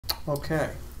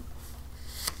Okay.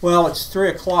 Well, it's 3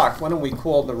 o'clock. Why don't we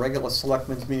call the regular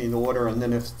selectmen's meeting to order, and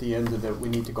then if at the end of it we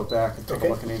need to go back and take a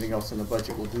look at anything else in the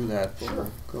budget, we'll do that. But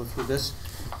we'll go through this.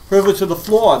 Privilege of the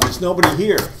floor. There's nobody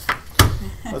here.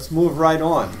 Let's move right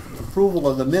on. Approval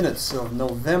of the minutes of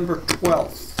November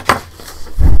 12th.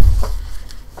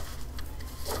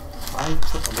 I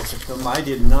took a look at them. I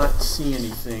did not see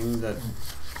anything that...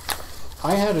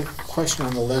 I had a question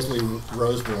on the Leslie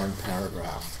Roseborn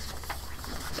paragraph.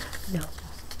 No.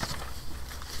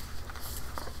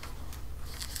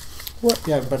 What?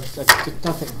 Yeah, but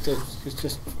nothing. It's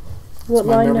just What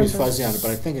my line memory's number? fuzzy on it,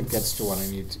 but I think it gets to what I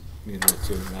needed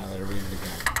to now that I read it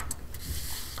again.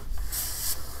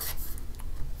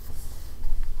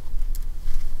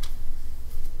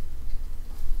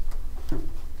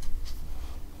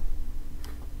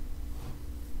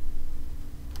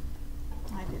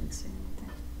 I didn't see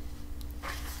anything.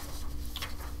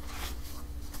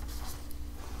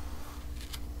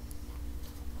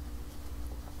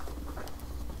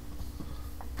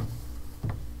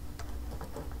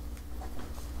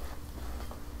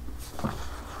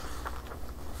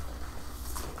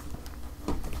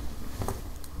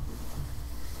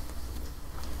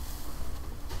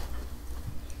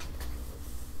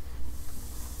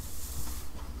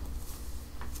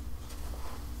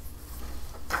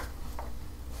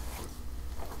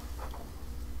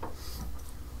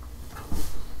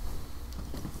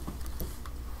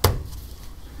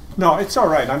 No, it's all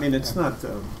right. I mean, it's not,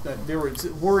 there was,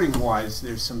 wording-wise,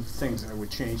 there's some things I would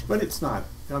change, but it's not.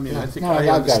 I mean, I think No, I I've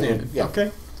got understand it, it. yeah.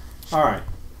 Okay? All right.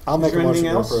 I'll make Is there a motion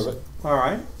anything to else? approve it. All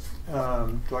right.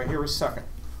 Do I hear a second?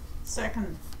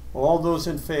 Second. All those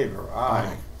in favor?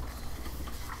 Aye.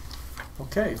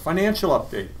 Okay, financial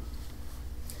update.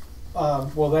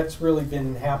 Well, that's really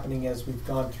been happening as we've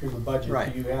gone through the budget.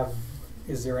 Right. Do you have,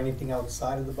 is there anything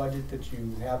outside of the budget that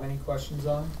you have any questions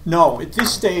on? No, at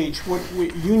this stage,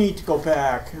 you need to go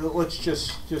back. Let's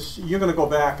just you're going to go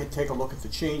back and take a look at the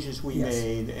changes we Yes.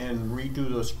 made and redo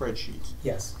those spreadsheets.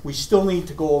 Yes, We still need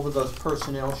to go over those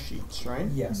personnel sheets, right?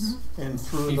 yes. And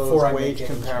through Before I those make wage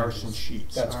any comparison changes.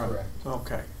 sheets. That's All right. correct.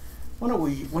 Okay. Why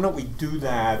don't we do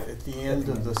that at the end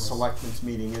of the selectmen's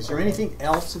meeting? Is there anything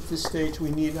else at this stage we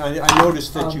need? I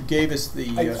noticed that you gave us the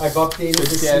I've updated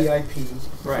the debt.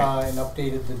 CIP Right. and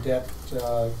updated the debt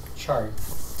chart.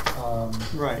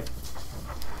 Right.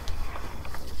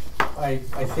 I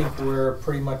think we're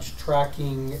pretty much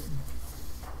tracking.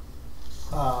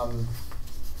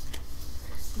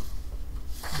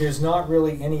 There's not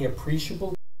really any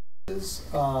appreciable differences.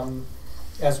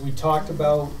 As we talked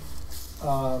about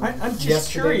I'm just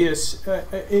yesterday. curious.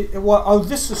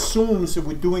 This assumes that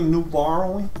we're doing new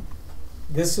borrowing.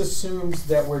 This assumes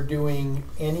that we're doing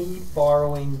any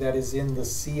borrowing that is in the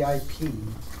CIP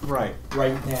Right.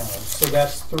 right now. So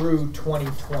that's through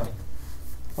 2020.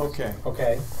 Okay.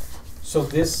 Okay, so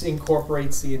this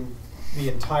incorporates the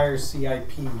entire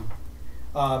CIP.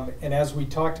 And as we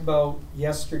talked about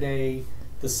yesterday,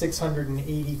 the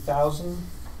 680,000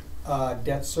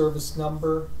 debt service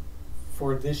number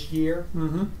for this year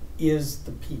Mm-hmm. is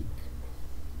the peak.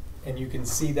 And you can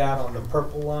see that on the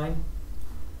purple line.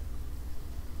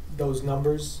 Those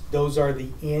numbers, those are the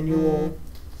annual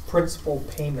principal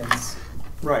payments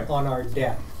Right. on our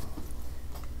debt.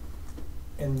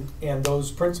 And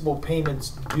those principal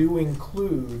payments do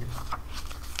include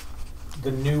the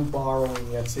new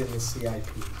borrowing that's in the CIP,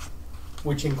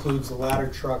 which includes the ladder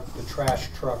truck, the trash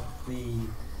truck, the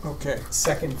Okay.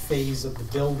 second phase of the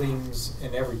buildings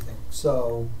and everything.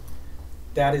 So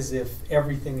that is if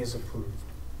everything is approved.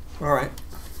 All right.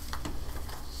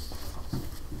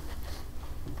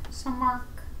 So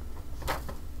Mark,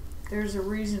 there's a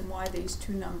reason why these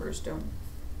two numbers don't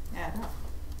add up,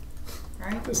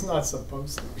 right? It's not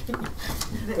supposed to be.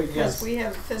 But Because yes. we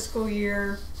have fiscal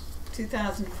year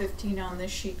 2015 on this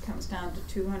sheet comes down to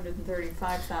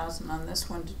 235,000, on this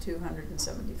one to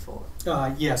 274.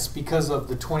 Yes, because of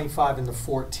the 25 and the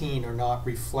 14 are not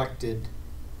reflected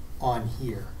on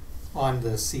here, on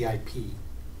the CIP.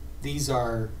 These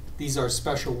are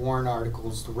special warrant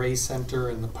articles. The Ray Center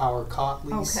and the Power Cot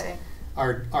lease Okay.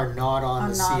 are not on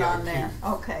the CIP. Not on there,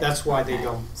 okay. That's why they okay.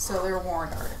 don't. So they're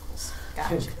warrant articles,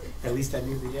 gotcha. At least I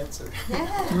knew the answer.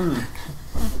 Yeah.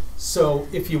 So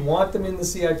if you want them in the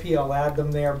CIP, I'll add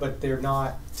them there, but they're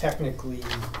not technically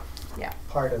Yeah,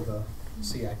 part of the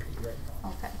CIP right now.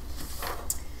 okay.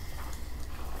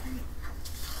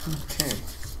 Okay.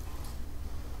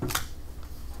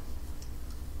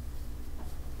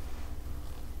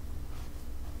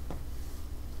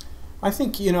 I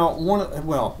think, you know,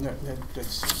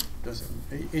 that's doesn't,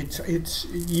 it's,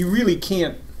 you really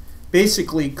can't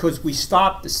basically, because we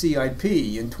stopped the CIP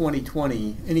in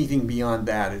 2020, anything beyond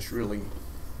that is really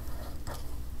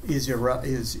is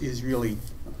really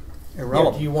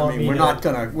irrelevant. do you want I mean, me we're to- not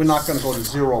gonna go to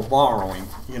zero borrowing,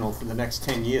 you know, for the next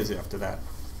 10 years after that.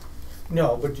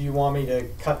 No, but do you want me to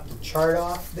cut the chart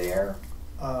off there?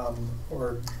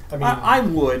 Or, I mean. I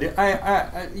would,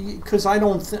 because I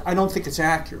don't think it's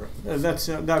accurate.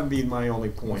 That would be my only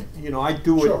point. You know, I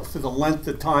do Sure. it for the length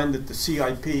of time that the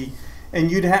CIP, and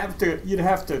you'd have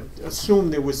to assume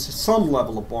there was some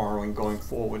level of borrowing going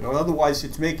forward, or otherwise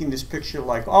it's making this picture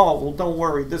like, oh, well, don't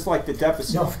worry, this is like the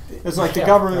deficit. No. It's like the Yeah,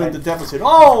 government right. the deficit.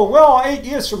 Oh, well, 8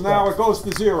 years from now Right. it goes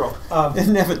to zero. It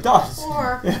never does.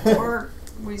 Or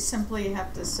we simply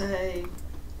have to say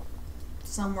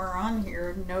somewhere on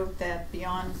here, note that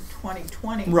beyond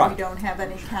 2020, we Right. don't have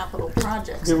any capital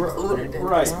projects There, included in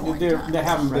right, this point in there time.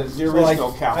 haven't been, there Well, is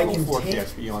no I capital can forecast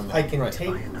take- beyond that. I can Right.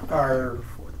 take our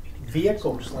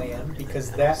vehicle plan,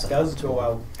 because that does go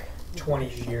out 20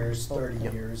 years, 30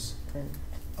 years.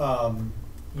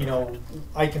 You know,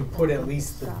 I can put at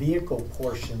least the vehicle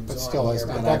portions But on still, here, it's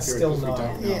but not that's accurate still because we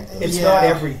not, don't know. Yeah. it's Yeah. not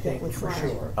everything, for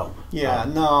sure. Yeah,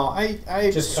 no, I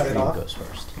Just cut it off.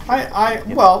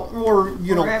 well, or,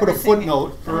 you know, Or put a everything-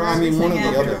 footnote, or or I mean, one or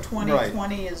everything the after other.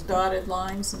 2020 is dotted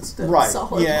lines instead of Right,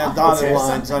 solid yeah, lines dotted or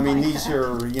lines, I something mean, like these that.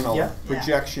 are, you know, Yeah.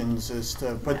 projections as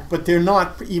to, Yeah. but they're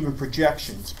not even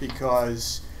projections,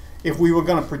 because if we were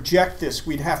gonna project this,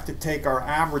 we'd have to take our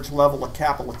average level of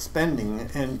capital expending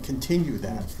and continue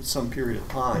that for some period of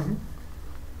time.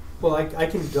 Well, I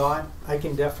can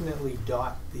definitely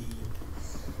dot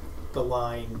the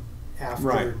line after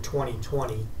Right.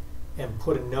 2020 and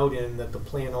put a note in that the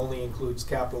plan only includes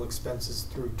capital expenses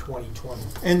through 2020.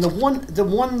 And the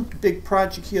one big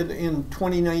project here in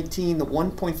 2019, the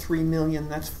 1.3 million,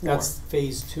 that's for That's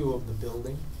phase 2 of the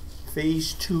building.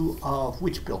 phase 2 of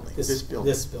which building? This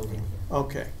building? This building here.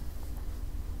 Okay.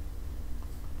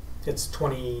 It's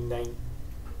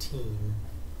 2019.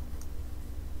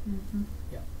 Mhm.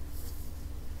 Yeah.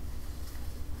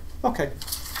 Okay.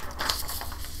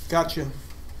 Gotcha.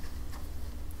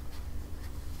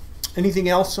 Anything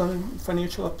else on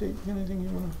financial update? Anything you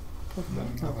want to talk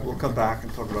about? No, We'll come back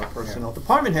and talk about personnel.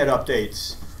 Department head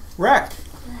updates. Rec.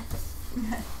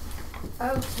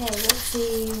 Okay, let's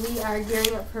see. We are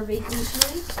gearing up for vacation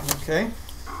week, Okay.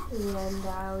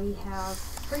 and we have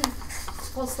pretty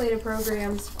full slate of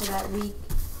programs for that week.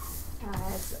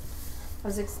 As I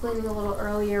was explaining a little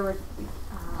earlier, we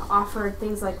offered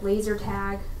things like laser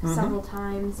tag several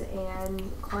times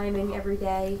and climbing every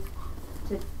day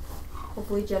to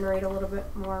hopefully generate a little bit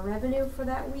more revenue for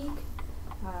that week.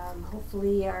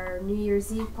 Hopefully our New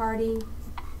Year's Eve party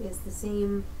is the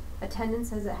same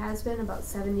attendance as it has been, about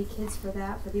 70 kids for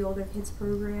that, for the older kids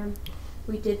program.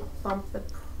 We did bump the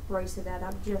price of that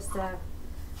up just a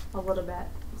little bit,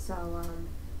 so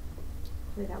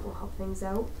hopefully that will help things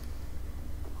out.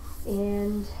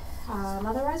 And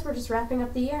otherwise we're just wrapping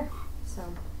up the year, so.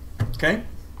 Okay.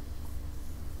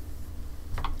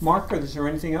 Mark, is there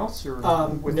anything else, or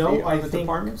with No, the other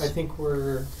departments? I think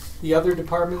the other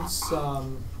departments,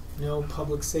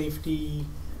 public safety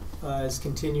is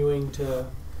continuing to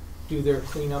do their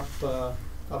cleanup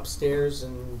upstairs,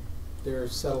 and they're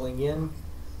settling in.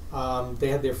 They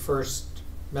had their first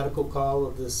medical call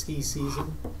of the ski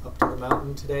season up to the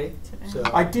mountain today. So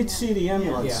I did see the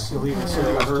ambulance. Yeah. leaving, So so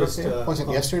it I heard was it just there. Was it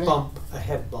yesterday? a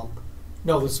head bump.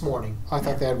 No, this morning. I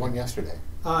thought they had one yesterday.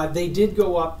 They did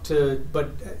go up to, but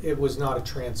it was not a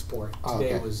transport. Oh,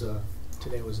 Today okay. was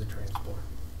a transport.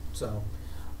 So,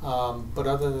 but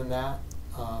other than that,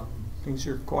 Things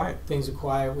are quiet. things are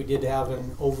quiet. We did have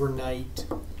an overnight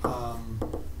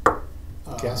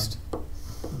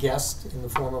guest in the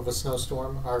form of a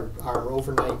snowstorm. Our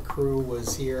overnight crew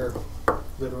was here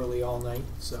literally all night,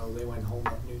 so they went home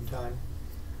at noontime.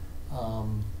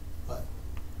 But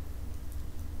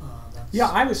that's Yeah,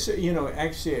 I was,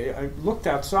 actually, I looked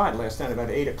outside last night about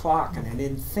 8 o'clock, and I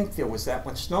didn't think there was that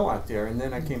much snow out there. And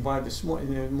then I came by in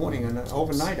the morning, and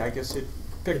overnight, I guess it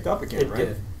picked up again, it right?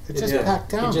 did. It just did.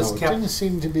 packed down, It just though. It kept- didn't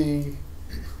seem to be.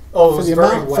 Oh, it For was the very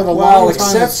amount- wet. for the Well, long time it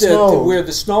except that snowed. where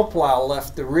the snowplow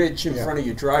left the ridge in Yeah. front of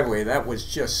your driveway, that was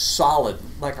just solid,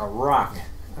 like a rock.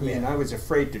 I mean, Yeah. I was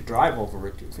afraid to drive over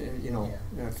it,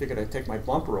 Yeah. I figured I'd take my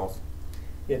bumper off.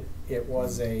 It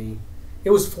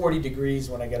was 40 degrees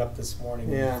when I got up this morning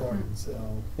Yeah. in Thornton, so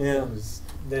Yeah.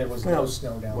 there was Well, no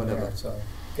snow down whatever. there, so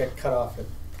got cut off at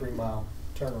 3 Mile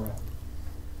turnaround.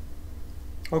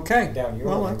 Okay, Down your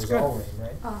well, way, it that's was good. all rain,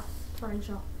 right?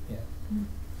 Torrential. Yeah.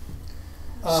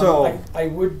 So- I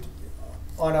would,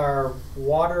 on our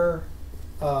water,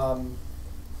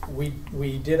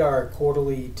 we did our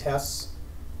quarterly tests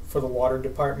for the water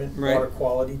department, Right. water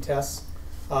quality tests.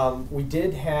 We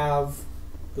did have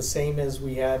the same as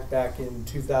we had back in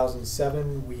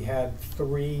 2007. We had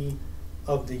 3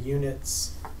 of the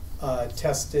units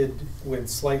tested with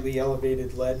slightly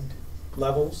elevated lead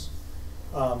levels.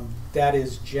 That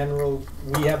is general.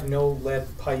 We have no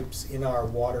lead pipes in our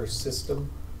water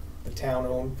system, the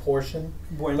town-owned portion.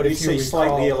 When But you if you say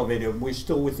slightly recall- elevated, we're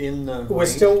still within the We're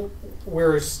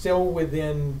range? still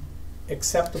within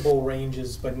acceptable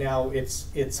ranges, but now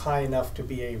it's high enough to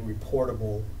be a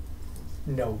reportable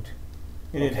note.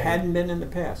 And it Okay. hadn't been in the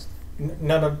past?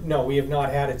 No, we have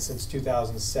not had it since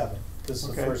 2007. This is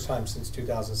the Okay. first time since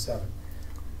 2007.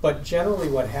 But generally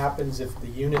what happens if the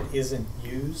unit isn't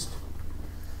used,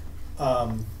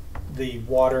 the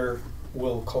water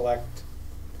will collect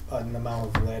an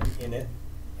amount of lead in it,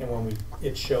 and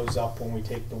it shows up when we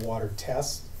take the water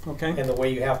test. Okay. And the way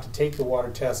you have to take the water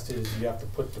test is you have to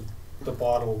put the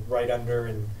bottle right under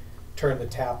and turn the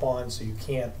tap on, so you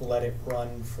can't let it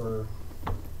run for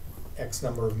X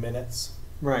number of minutes.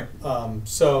 Right.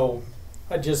 So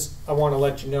I want to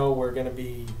let you know we're going to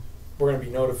be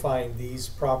notifying these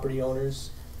property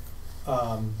owners,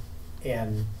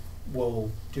 and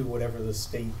we'll do whatever the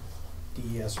state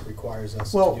DES requires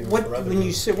us Well, to do. what, for other when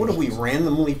you say, what do we notifications.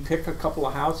 randomly pick a couple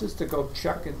of houses to go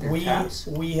check at their taps?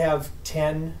 We have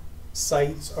 10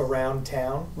 sites around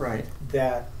town Right.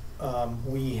 that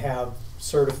we have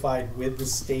certified with the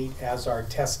state as our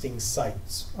testing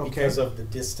sites Okay. because of the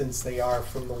distance they are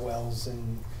from the wells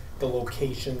and the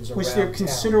locations around Was there town.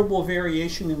 considerable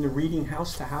variation in the reading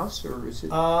house to house, or is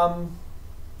it?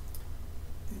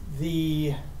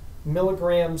 The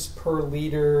milligrams per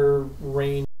liter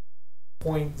range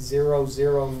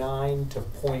 0.009 to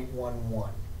 0.11.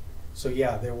 So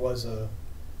yeah, there was a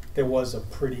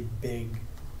pretty big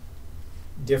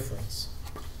difference.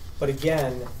 But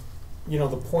again, you know,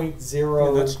 the Yeah,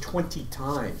 that's 20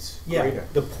 times yeah, greater.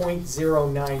 the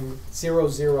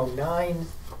 0.09009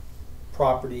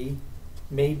 property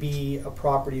may be a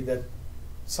property that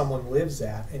someone lives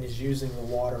at and is using the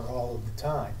water all of the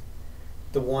time.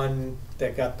 The one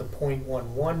that got the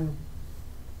 0.11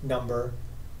 number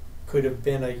could have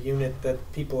been a unit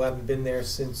that people haven't been there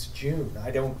since June.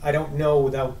 I don't know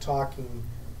without talking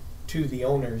to the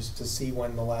owners to see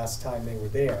when the last time they were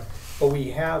there. But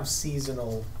we have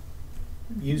seasonal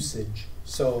usage,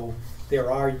 so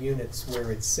there are units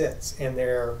where it sits, and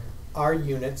there are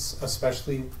units,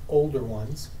 especially older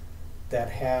ones, that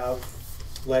have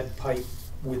lead pipe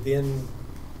within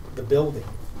the building.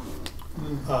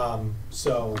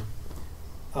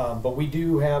 But we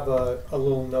do have a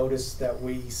little notice that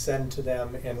we send to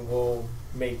them, and we'll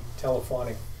make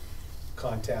telephonic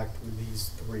contact with these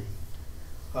 3.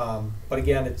 But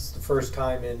again, it's the first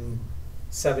time in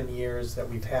 7 years that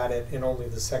we've had it, and only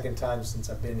the second time since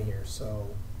I've been here, so.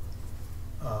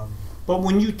 But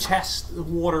when you test the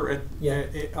water Yeah.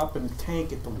 up in the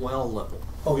tank at the well level,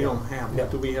 Oh, we no. don't have, No.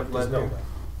 do we have There's lead no there? lead.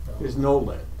 No. There's no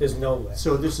lead. There's no lead.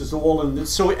 So this is all in this,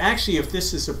 so actually if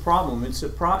this is a problem, it's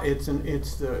Internal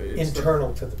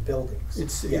to the buildings.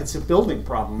 it's Yes. a building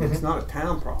problem, it's Mhm. not a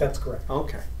town problem. That's correct.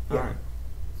 Okay, all Yeah. right.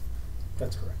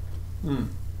 That's correct. Hmm.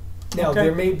 Now, Okay.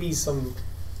 there may be some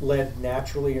lead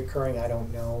naturally occurring, I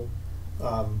don't know.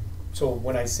 So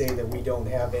when I say that we don't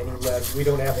have any lead, we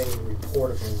don't have any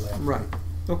reportable lead. Right,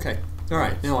 okay, all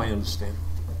right, now I understand.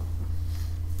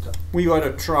 We ought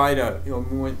to try to,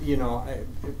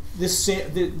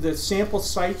 the sample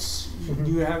sites,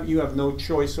 Mhm. you have no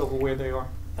choice over where they are?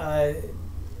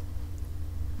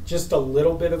 Just a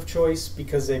little bit of choice,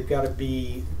 because they've got to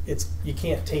be, you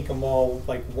can't take them all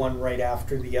like one right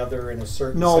after the other in a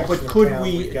certain No, section but of could town.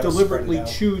 we We've gotta deliberately spread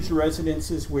it out. choose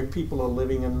residences where people are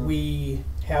living in? We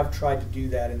have tried to do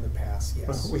that in the past,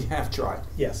 yes. We have tried.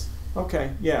 Yes.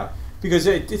 Okay, yeah, because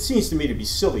it seems to me to be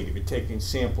silly to be taking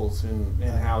samples in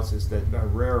houses that are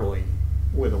rarely,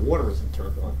 where the water isn't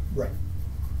turned on. Right.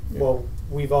 Yeah. Well,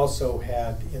 we've also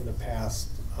had in the past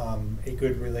a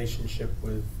good relationship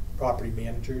with property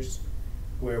managers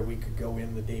where we could go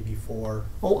in the day before.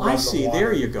 Oh, I run the see, water.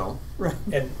 there you go, right.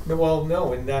 And, well,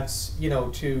 no, and that's,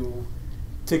 to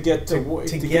To get to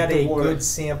get the a water. good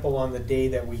sample on the day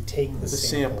that we take the The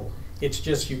sample. sample. It's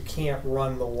just you can't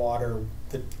run the water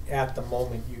at the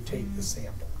moment you take the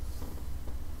sample.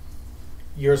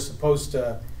 You're supposed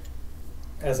to,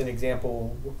 as an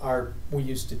example, we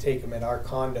used to take them at our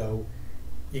condo.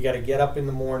 You got to get up in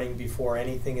the morning before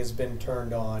anything has been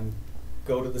turned on,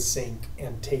 go to the sink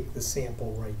and take the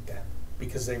sample right then,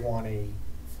 because they want a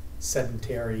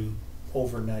sedentary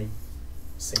overnight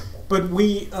sample. But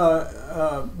we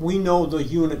know the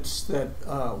units that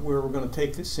where we're gonna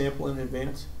take this sample in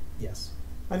advance? Yes.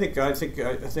 I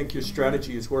think your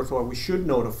strategy is worthwhile. We should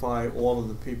notify all of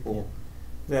the people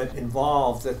that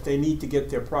involved that they need to get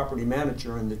their property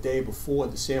manager in the day before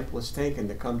the sample is taken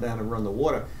to come down and run the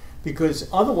water. Because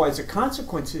otherwise the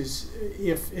consequence is,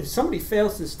 if somebody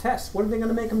fails this test, what are they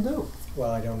gonna make them do?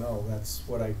 Well, I don't know, that's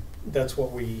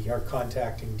what we are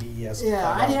contacting DES. to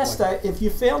Yeah, find I out asked what- that, if you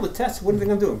fail the test, what are they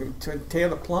gonna do? Tear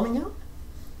the plumbing out?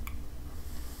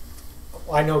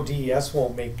 I know DES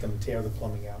won't make them tear the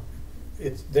plumbing out.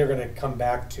 They're gonna come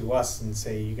back to us and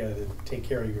say, you gotta take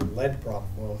care of your lead problem.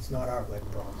 Well, it's not our lead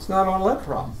problem. It's not our lead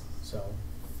problem. So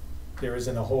there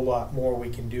isn't a whole lot more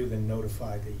we can do than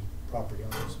notify the property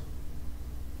owners.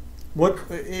 What,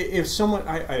 if someone,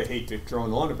 I hate to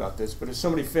drone on about this, but if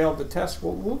somebody failed the test,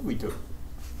 what would we do?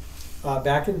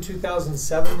 Back in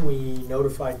 2007, we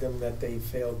notified them that they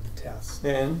failed the test.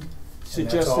 And And that's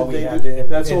suggested all we they, had to-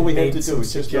 that's all and we had made to some do,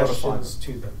 is just notify them. suggestions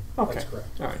to them. Okay, That's correct.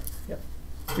 all right. Yep.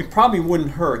 It probably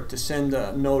wouldn't hurt to send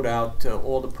a note out to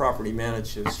all the property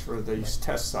managers for these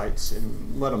test sites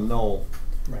and let them know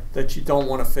Right. that you don't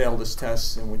want to fail this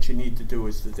test, and what you need to do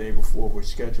is the day before we're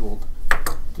scheduled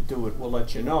to do it, we'll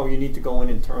let you know. You need to go in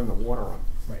and turn the water on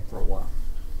Right. for a while.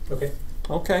 Okay.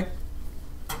 Okay.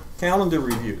 Calendar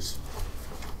reviews.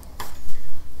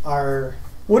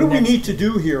 What do we need to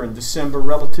do here in December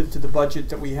relative to the budget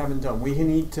that we haven't done? We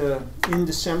need to, in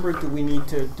December, do we need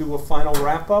to do a final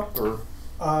wrap-up,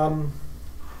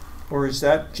 or is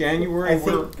that January?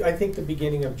 I think the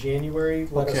beginning of January.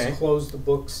 Let Okay. us close the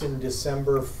books in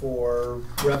December for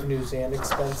revenues and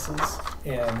expenses,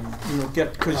 and You know,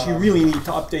 because you really need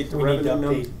to update the we need to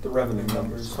revenue update the revenue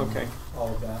numbers. and Okay, all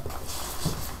of that.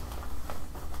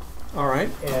 all right.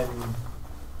 And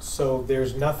so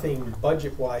there's nothing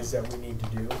budget-wise that we need to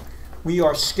do. We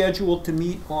are scheduled to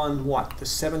meet on what, the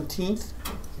 17th?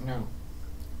 No,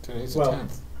 today's the Well,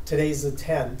 10th, today's the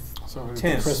 10th. so it'd be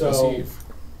 10th. Christmas So- Eve,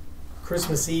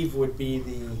 Christmas Eve would be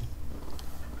the,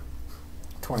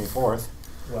 24th.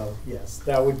 well, yes,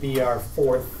 that would be our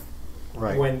fourth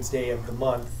Right. Wednesday of the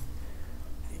month.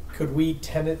 Could we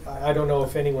I don't know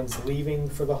if anyone's leaving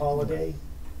for the holiday.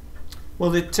 Well,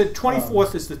 the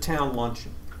 24th is the town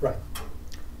luncheon. Right.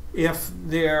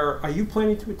 Are you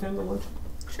planning to attend the luncheon?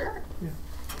 Sure.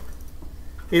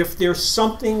 If there's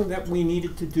something that we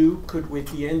needed to do, could we, at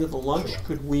the end of the lunch, Sure.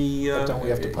 could we? But don't we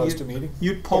have to post a meeting?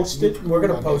 You'd post Yeah, it? We're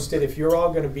gonna Okay. post it. If you're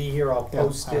all gonna be here, I'll Yeah,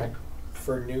 post all it right.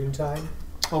 for noon time.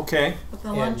 Okay, But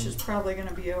the lunch And- is probably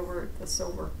gonna be over at the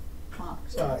Silver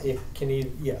Fox.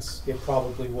 Yes, it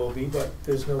probably will be, but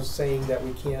there's no saying that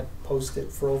we can't post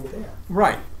it for over there.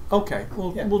 right, okay,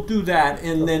 Yeah. we'll do that,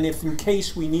 and then if in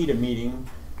case we need a meeting,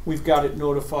 we've got it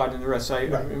notified and the rest,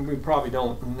 Right. and we probably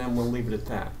don't, and then we'll leave it at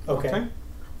that. Okay.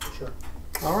 Sure.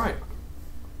 All right.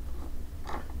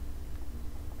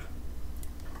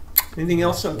 Anything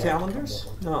else on Yeah, calendars?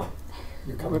 No.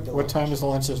 You're coming to What lunch. time is the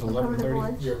lunch? Is it Coming to 11:30?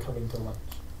 lunch? You're coming to lunch.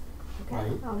 Okay,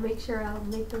 Right. I'll make sure I'll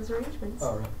make those arrangements.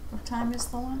 All right. What time is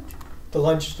the lunch? The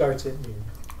lunch starts at noon.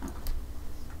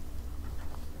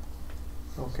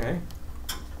 Okay.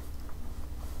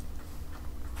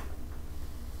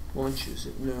 Lunch is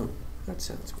at noon. That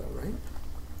sounds about right.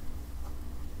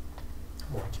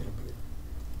 I want you to be.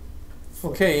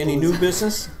 Okay, any new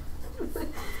business?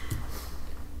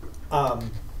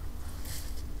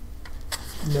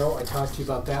 No, I talked to you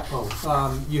about that.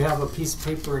 You have a piece of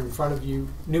paper in front of you,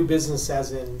 new business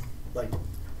as in, like,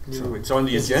 new So it's on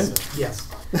the business. agenda. Yes.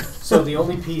 So the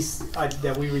only piece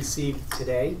that we received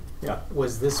today Yeah.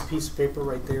 was this piece of paper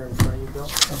right there in front of you, Bill.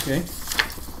 Okay,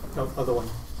 No, other one,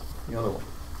 the other one.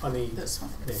 on the, This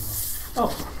one. there you Oh,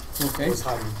 go. okay. It was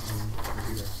hiding in the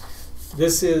computer.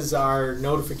 This is our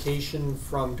notification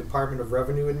from Department of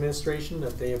Revenue Administration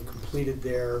that they have completed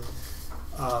their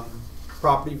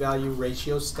property value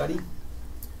ratio study.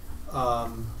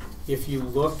 If you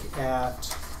look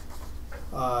at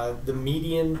the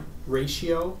median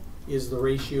ratio is the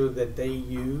ratio that they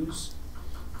use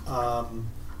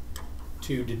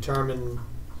to determine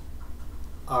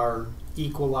our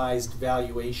equalized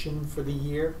valuation for the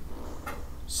year.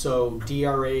 So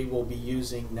DRA will be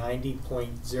using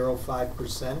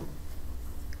 90.05%,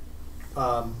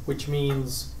 which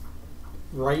means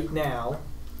right now,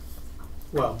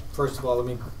 well, first of all, let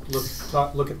me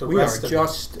look at the We are rest of it.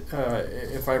 just,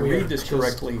 if I We are read this just-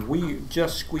 correctly, we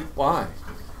just squeaked by.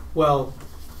 Well,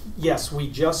 yes, we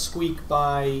just squeak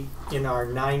by in our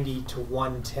 90 to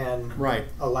 110 Right.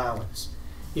 allowance.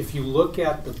 If you look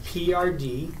at the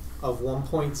PRD of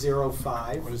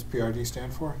 1.05, What does PRD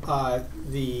stand for?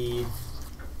 the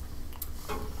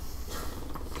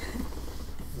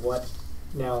what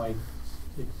now if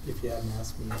you hadn't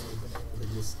asked me I would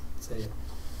have just say it.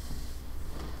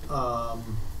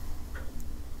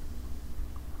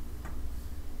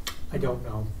 I don't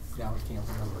know, now I can't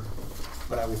remember,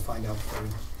 but I will find out for you.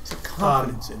 It's a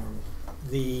confidence interval.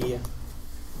 The,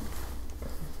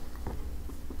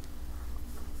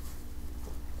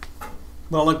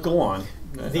 Well, go on.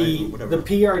 the Whatever.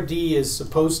 PRD is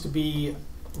supposed to be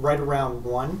right around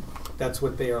 1. That's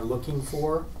what they are looking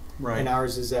for. Right. And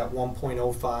ours is at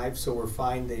 1.05, so we're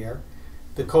fine there.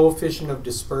 The coefficient of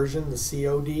dispersion, the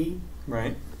COD,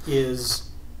 Right. is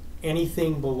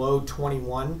anything below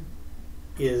 21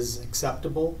 is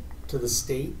acceptable to the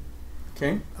state.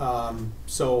 Okay.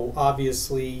 So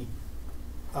obviously,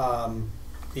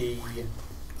 the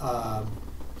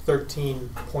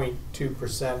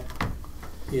 13.2%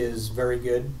 is very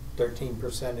good.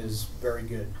 13% is very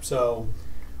good. So,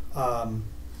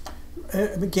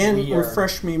 Again, we are-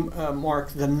 refresh me, Mark.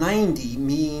 The 90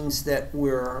 means that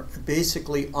we're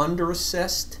basically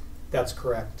underassessed. that's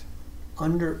correct.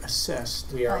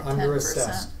 Underassessed. We are By under 10%.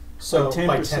 assessed. So By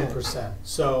by 10%. 10%.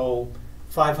 So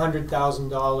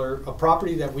 $500,000, a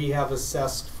property that we have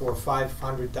assessed for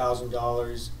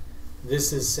 $500,000,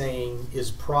 this is saying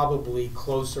is probably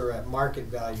closer at market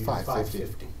value to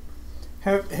 $550,000.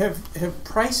 Have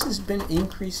prices been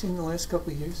increasing the last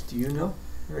couple of years? Do you know?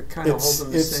 Or it kind of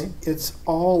holding the same? It's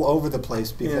all over the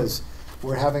place because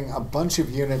we're having a bunch of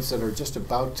units that are just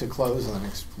about to close in the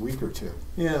next week or two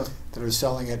Yeah. that are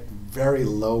selling at very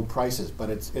low prices, but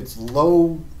it's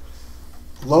low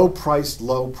priced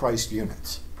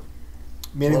units.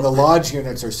 Meaning the lodge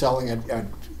units are selling at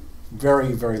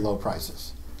very, very low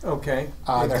prices. Okay.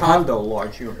 There The have- condo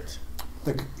large units.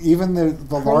 Even the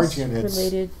large Price units.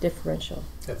 related differential.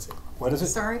 That's it. What is it?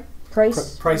 Sorry?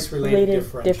 Price Price related related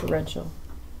differential. differential.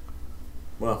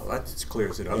 Well, that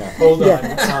clears it up. Yeah. Hold on.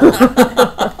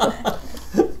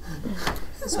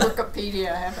 It's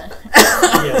Wikipedia, haven't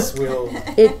Yes, we'll.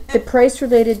 The price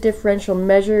related differential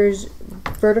measures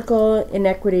vertical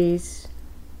inequities.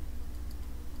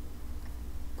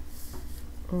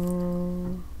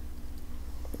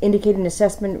 Indicating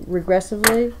assessment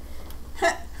regressively.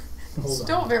 Hold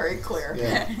Still on. very clear.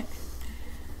 Yeah.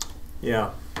 Yeah.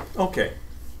 Okay.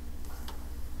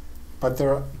 But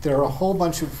there are a whole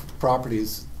bunch of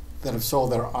properties that have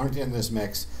sold that aren't in this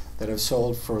mix that have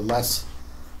sold for less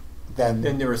Then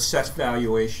than their assessed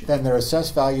valuation. their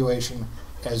assessed valuation,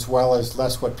 as well as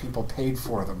less what people paid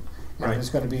for them. And Right. there's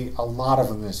going to be a lot of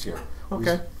them this year.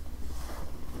 Okay.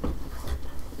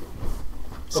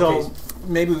 So Okay.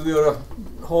 maybe we ought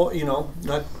to hold,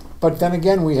 not But then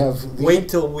again, we have wait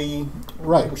till we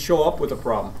right. show up with a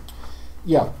problem.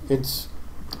 Yeah,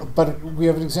 but we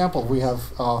have an example. We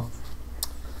have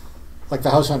like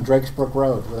the house on Drakesbrook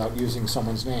Road, without using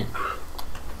someone's name,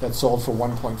 that sold for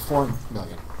 1.4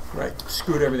 million. Right.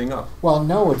 Screwed everything up. Well,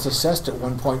 no, it's assessed at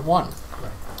 1.1.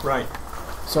 Right.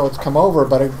 So it's come over,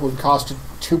 but it would cost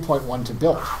 2.1 to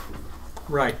build.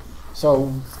 Right.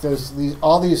 So there's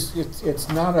all these. It's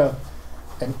not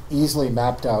an easily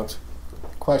mapped out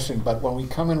question, but when we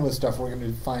come in with stuff, we're going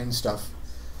to find stuff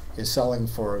is selling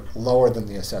for lower than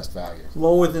the assessed value.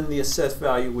 Lower than the assessed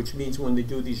value, which means when they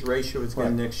do these ratios again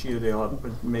Right. next year, they'll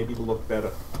have maybe look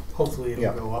better. Hopefully it'll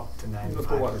Yeah. go up to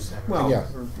Look at what- 95%. Well, Yeah.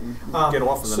 get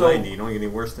off of the So- 90. You don't get any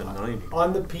worse than 90.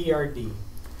 On the PRD,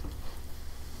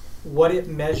 what it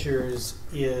measures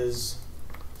is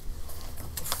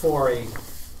for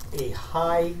a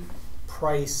high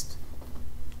priced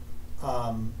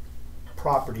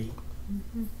property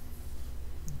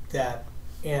that,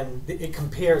 and it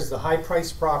compares the high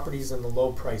priced properties and the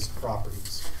low priced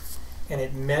properties. And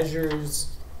it measures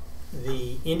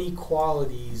the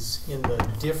inequalities in the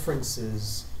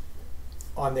differences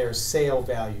on their sale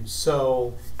values.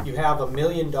 So you have $1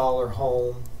 million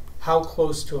home, how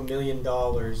close to $1 million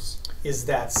is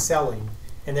that selling?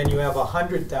 And then you have a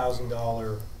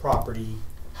 $100,000 property,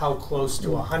 how close to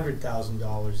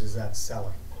 $100,000 is that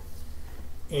selling?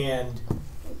 And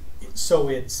so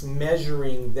it's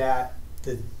measuring that,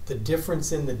 the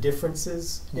difference in the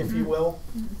differences, if you will,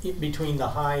 between the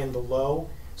high and the low.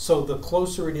 So the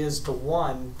closer it is to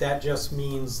 1, that just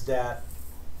means that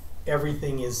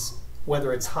everything is,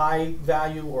 whether it's high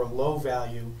value or low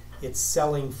value, it's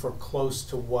selling for close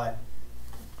to what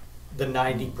the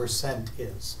 90%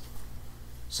 is.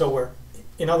 So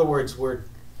in other words, we're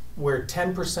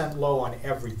 10% low on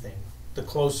everything, the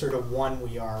closer to 1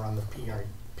 we are on the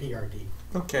PRD.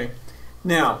 Okay.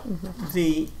 Now,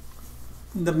 the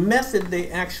method they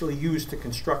actually use to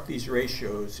construct these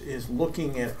ratios is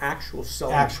looking at actual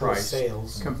selling Actual price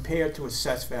sales compared to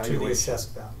assessed to valuation. the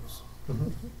assessed values.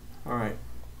 All right.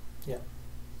 Yeah.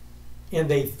 And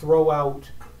they throw out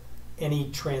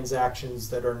any transactions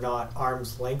that are not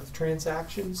arm's length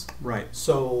transactions. Right.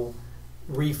 So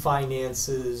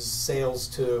refinances, sales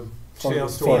to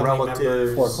sales to family relatives,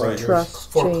 members, foreclosures.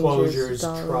 Trust foreclosures, changes,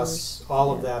 dollars. trusts,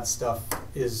 all of Yeah. that stuff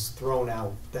is thrown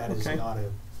out. That is Okay. not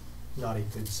a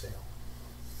good sale.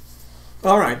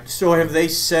 All right, so have they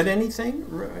said anything?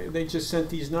 They just sent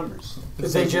these numbers.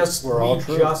 They just, We're all we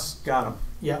true. just, Got them.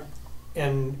 yeah,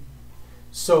 and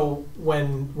so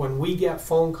when we get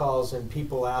phone calls and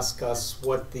people ask us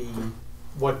what the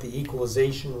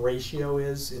equalization ratio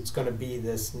is, it's gonna be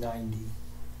this 90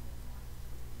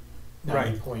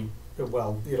 Right. point,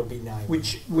 well, it'll be 90.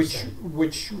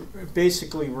 Which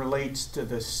basically relates to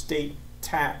the state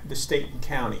and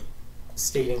county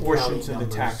State and portions county of the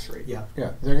numbers. tax rate. Yeah,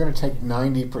 Yeah, they're gonna take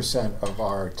 90% of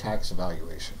our tax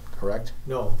evaluation, correct?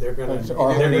 no, they're gonna,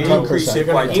 Or they're gonna 10%. increase, they're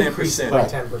by gonna increase it 10%. by Right.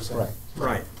 10%. Right.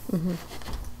 Right. Mhm.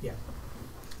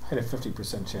 I had a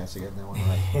 50% chance of getting that one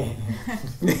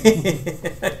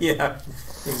right. Yeah,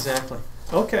 exactly.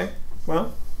 Okay,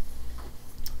 well,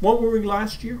 what were we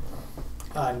last year?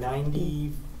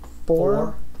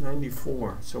 94.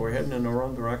 94, so we're heading in the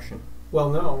wrong direction.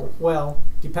 Well,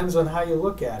 depends on how you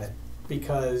look at it,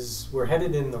 because we're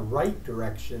headed in the right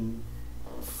direction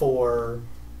for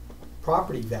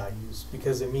property values,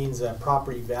 because it means that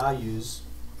property values,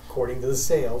 according to the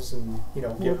sales, and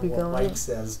Will be given what going Mike up.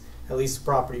 says, at least the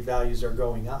property values are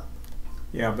going up.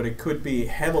 Yeah, but it could be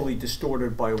heavily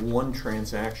distorted by one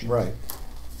transaction. Right.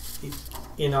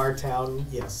 In our town,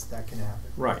 yes, that can happen.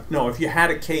 Right. No, if you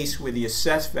had a case where the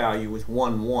assessed value was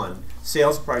 1.1,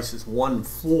 sales price is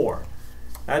 1.4,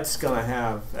 that's gonna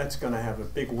have a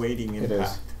big weighting It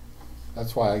impact. is.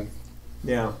 That's why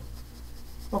Yeah.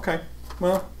 Okay.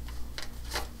 Well,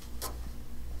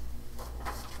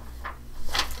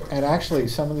 and actually,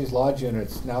 some of these lodge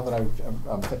units, now that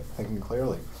I'm thinking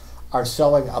clearly, are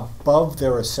selling above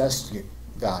their assessed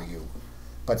value,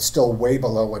 but still way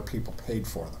below what people paid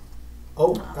for them.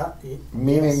 Oh,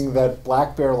 Meaning yes. that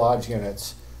Black Bear Lodge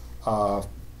units are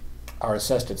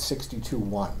assessed at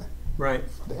 62.1, right.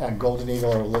 and Golden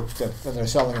Eagle are looked at, and they're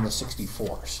selling in the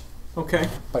 64s. Okay.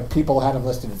 But people had them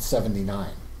listed at 79.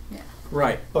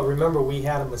 Right. But remember, we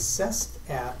had them assessed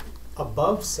at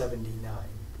above 79.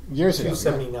 Years ago.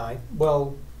 279.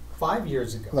 Well, 5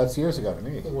 years ago. That's years ago to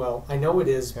me. Well, I know it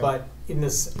is, Yeah. but in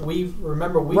this, we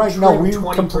Right, no, we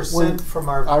trimmed com- 20% we- from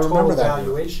our I remember total that.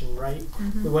 valuation, right?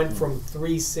 We went from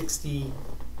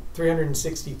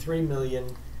 363 million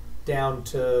down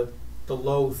to the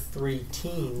low 3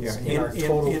 teens Yeah. in our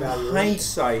total In valuation.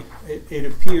 hindsight, it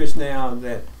appears now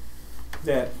that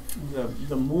the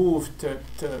move to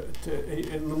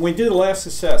and when we did the last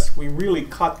assess, we really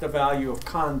cut the value of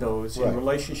condos Right. in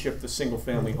relationship to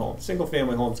single-family homes.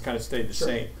 Single-family homes kind of stayed the Sure.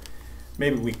 same.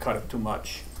 Maybe we cut it too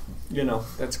much.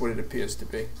 That's what it appears to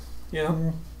be.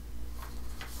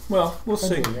 Well, we'll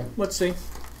see. Maybe, yeah. Let's see.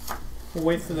 We'll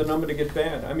wait for the number to get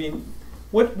bad. I mean,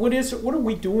 what is it? What are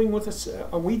we doing with this?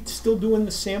 Are we still doing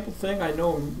the sample thing? I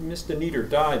know Mr. Nieder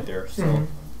died there, so. Mhm.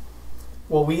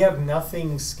 Well, we have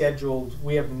nothing scheduled.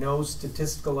 We have no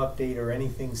statistical update or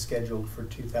anything scheduled for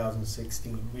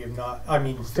 2016. We have not. I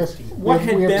mean, 15. What We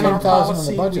had have been our 10,000 in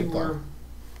policy? the budget, we though. were,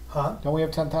 Huh? Don't we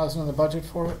have 10,000 in the budget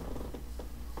for it?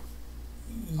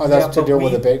 Oh, Yeah, that's to but do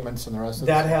with we- abatements and the rest of it?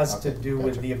 That has to Okay, do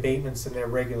with gotcha. the abatements and their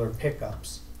regular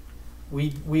pickups.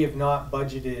 We have not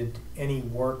budgeted any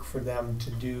work for them to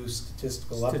do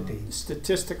statistical updates.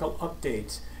 statistical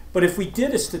updates. But if we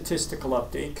did a statistical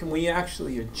update, can we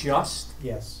actually adjust?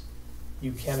 Yes,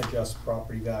 you can adjust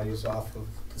property values off of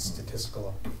the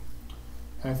statistical update.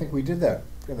 And I think we did that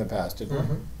in the past, didn't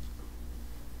we?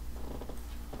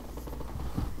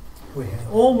 We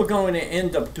have. All we're going to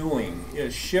end up doing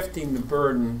is shifting the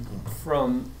burden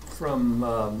from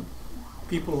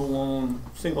people who own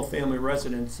single-family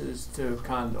residences to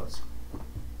condos.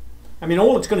 I mean,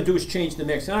 all it's going to do is change the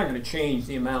mix. It's not going to change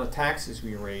the amount of taxes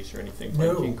we raise or anything by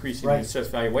No, increasing right. the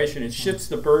assessed valuation. It shifts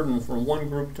the burden from one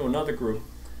group to another group.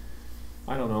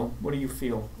 I don't know. What do you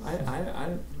feel?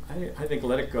 I think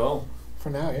let it go. For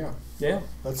now, yeah. Yeah.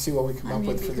 Let's see what we come I up mean,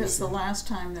 with for because this the year. last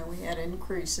time that we had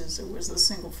increases, it was the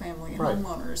single family Right.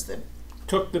 homeowners that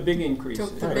Took the big increases.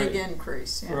 took the Right. big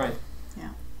increase, yeah. Right. Yeah.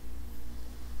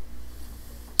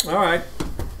 All right.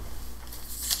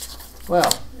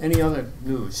 Well, any other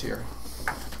news here?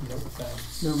 Nope,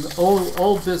 thanks.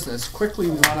 Old business. Quickly,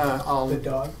 we wanna. The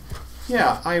dog?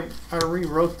 Yeah, I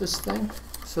rewrote this thing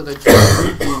so that you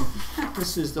can read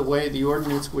this is the way the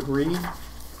ordinance would read.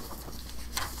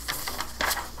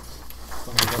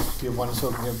 Do you want to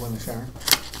give one to Sharon?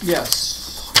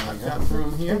 Yes, I've got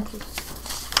room here.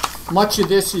 Much of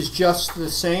this is just the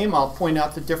same. I'll point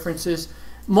out the differences.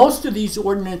 Most of these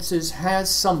ordinances has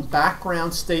some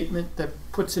background statement that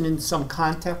puts it in some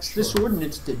context. This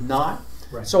ordinance did not.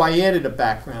 Right. So I added a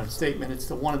background statement. It's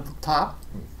the one at the top,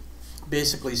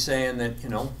 basically saying that, you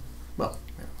know, well,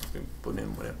 we can put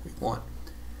in whatever we want.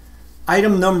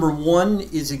 Item number 1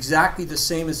 is exactly the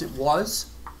same as it was,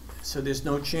 so there's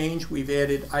no change. We've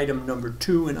added item number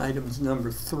 2 and items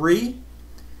number 3.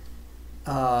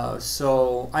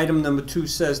 So item number 2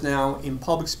 says now, in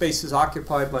public spaces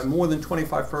occupied by more than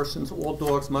 25 persons, all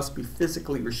dogs must be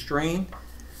physically restrained.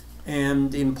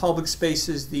 And in public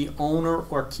spaces, the owner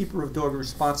or keeper of dog is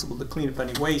responsible to clean up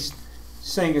any waste.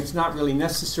 Saying it's not really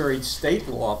necessary, it's state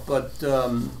law, but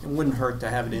it wouldn't hurt to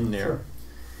have it in there. Sure.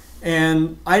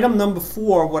 And item number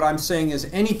 4, what I'm saying is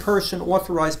any person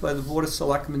authorized by the Board of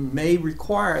Selectmen may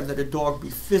require that a dog be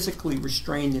physically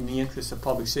restrained in the interest of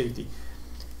public safety.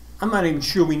 I'm not even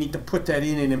sure we need to put that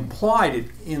in and implied it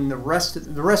in the rest of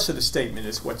the statement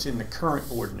is what's in the current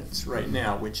ordinance right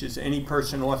now, which is any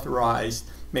person authorized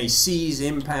may seize,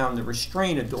 impound, or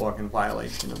restrain a dog in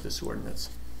violation of this ordinance.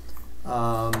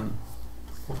 But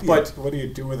what do you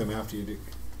do with them after you do?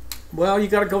 Well, you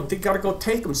gotta go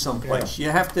take them someplace. Yeah.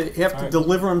 You have to Right.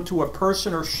 deliver them to a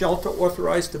person or shelter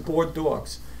authorized to board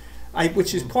dogs.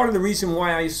 Which is part of the reason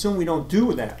why I assume we don't do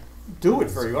it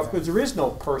very often, because there is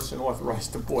no person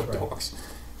authorized to board Right. dogs.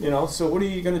 You know, so what are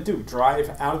you gonna do?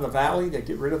 Drive out of the valley to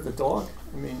get rid of the dog?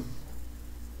 I mean,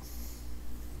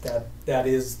 That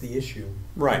is the issue.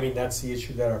 Right. I mean, that's the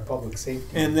issue that our public safety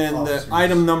and then the officers-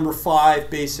 item number 5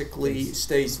 basically Yes.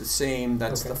 stays the same.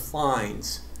 That's Okay. the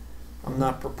fines. I'm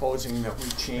not proposing that we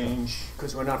change,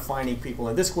 because we're not fining people.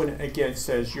 And this one, again,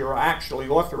 says you're actually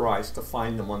authorized to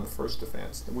fine them on the first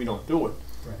offense. We don't do it,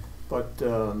 Right. but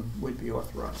we'd be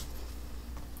authorized.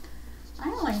 I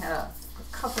only had a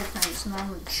couple things, and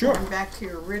I'm Sure. going back to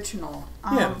your original.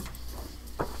 Yeah.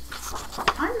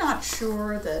 I'm not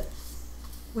sure that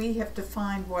we have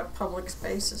defined what public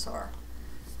spaces are.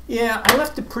 Yeah, I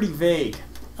left it pretty vague.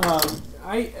 And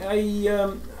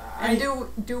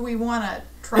do we want to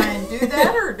try and do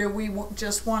that, or do we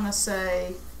just want to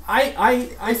say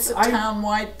it's a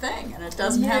town-wide thing and it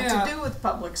doesn't have Yeah. to do with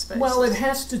public spaces? Well, it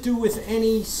has to do with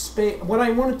any space. What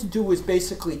I wanted to do was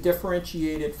basically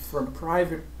differentiate it from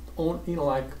private own, you know,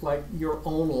 like your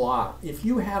own lot. If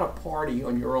you had a party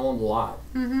on your own lot,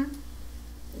 Mm-hmm.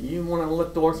 you want to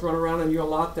let dogs run around on your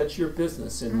lot, that's your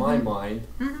business in my mind.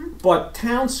 Mm-hmm. But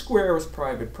town square is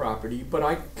private property, but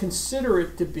I consider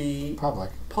it to be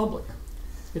Public. public.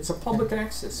 It's a public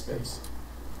access space.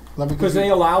 Let me Because give they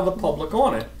you, allow the public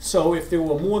on it. So if there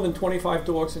were more than 25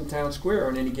 dogs in town square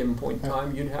at any given point in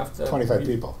time, you'd have to... 25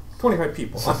 people. 25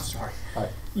 people, I'm sorry. All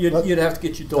right. You'd have to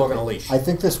get your dog on a leash. I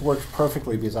think this works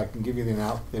perfectly because I can give you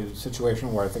the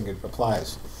situation where I think it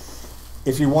applies.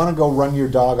 If you want to go run your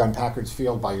dog on Packard's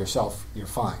Field by yourself, you're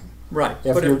fine. Right.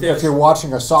 If But you're, if there's if you're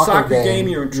watching a soccer game,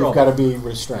 you're in you've trouble. got to be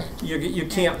restrained. You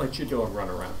can't let your dog run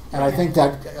around. And I think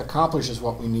that accomplishes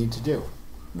what we need to do.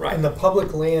 Right. And the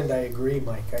public land, I agree,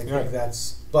 Mike. I think Right.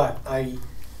 but I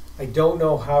don't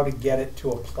know how to get it to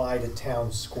apply to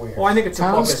town square. Well, I think it's a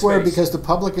Town public square, space. because the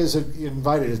public is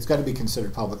invited, it's got to be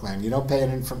considered public land. You don't pay a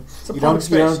you public don't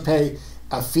space. pay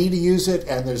a fee to use it,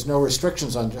 and there's no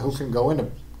restrictions on who can go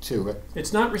into it.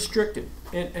 It's not restricted.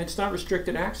 It's not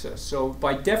restricted access. So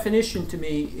by definition, to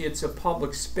me, it's a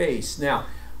public space. Now,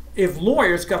 if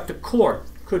lawyers got to court,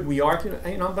 could we argue?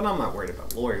 You know, but I'm not worried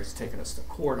about lawyers taking us to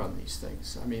court on these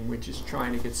things. I mean, we're just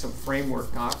trying to get some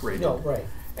framework to operate. No, right.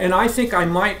 And I think I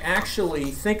might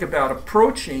actually think about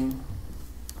approaching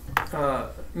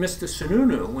Mr.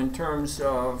 Sununu in terms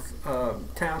of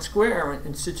town square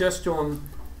and suggest to him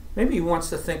maybe he wants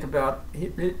to think about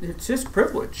it's his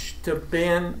privilege to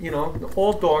ban, you know,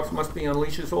 all dogs must be on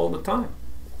leashes all the time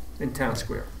in town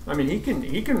square. I mean, he can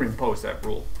impose that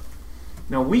rule.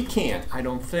 Now we can't, I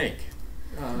don't think.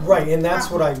 Right, and that's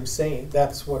what I'm saying.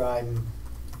 That's what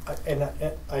and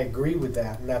I agree with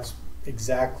that, and that's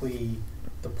exactly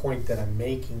the point that I'm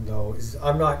making, though, is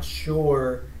I'm not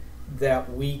sure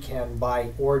that we can,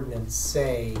 by ordinance,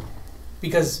 say,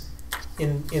 because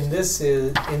in this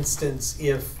instance,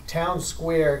 if town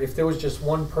square, if there was just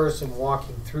one person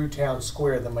walking through town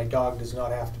square, then my dog does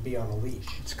not have to be on a leash.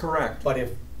 It's correct. But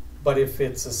if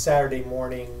it's a Saturday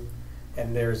morning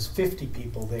and there's 50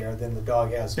 people there, then the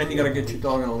dog has. Then you got to get your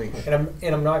dog on a leash. And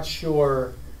I'm not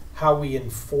sure how we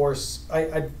enforce.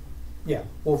 Yeah,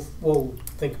 we'll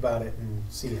think about it and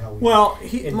see how we. Well,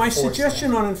 my enforce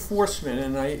suggestion that. on enforcement,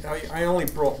 and I only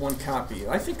brought one copy.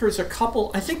 I think there's a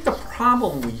couple. I think the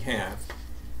problem we have,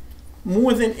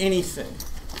 more than anything,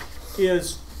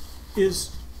 is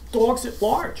dogs at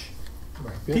large.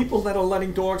 Right. People that are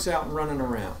letting dogs out and running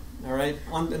around. All right,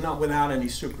 not without any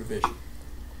supervision.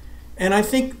 And I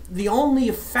think the only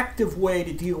effective way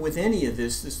to deal with any of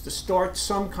this is to start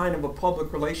some kind of a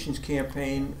public relations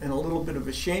campaign and a little bit of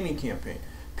a shaming campaign.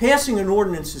 Passing an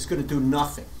ordinance is going to do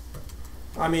nothing.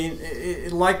 I mean,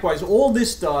 likewise, all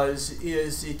this does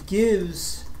is it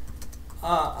gives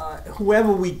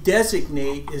whoever we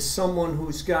designate as someone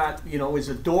who's got, you know, is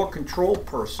a dog control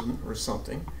person or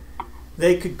something,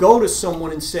 they could go to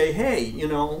someone and say, hey, you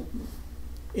know,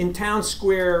 in town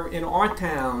square, in our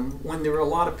town, when there are a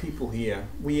lot of people here,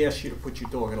 we ask you to put your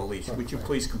dog on a leash. Would you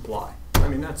please comply? I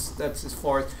mean, that's as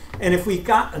far as, and if we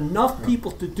got enough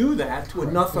people to do that to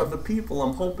enough other people,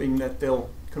 I'm hoping that they'll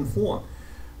conform.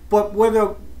 But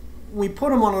whether we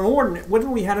put them on an ordinance, whether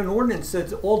we had an ordinance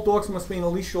that all dogs must be on a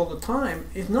leash all the time,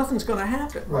 nothing's going to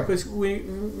happen, because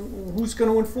who's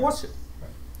going to enforce it?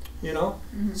 You know,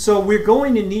 so we're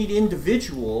going to need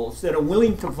individuals that are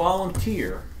willing to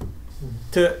volunteer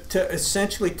to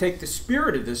essentially take the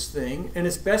spirit of this thing, and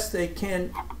as best they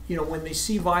can, you know, when they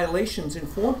see violations,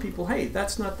 inform people, hey,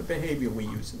 that's not the behavior we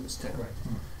use in this town.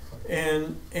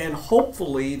 And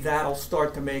hopefully that'll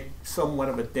start to make somewhat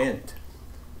of a dent.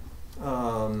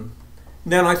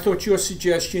 Then I thought your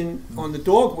suggestion on the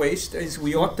dog waste is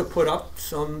we ought to put up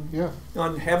some,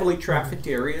 on heavily trafficked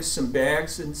areas, some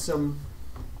bags and some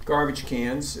garbage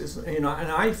cans, you know,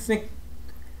 and I think.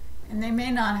 And they may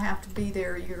not have to be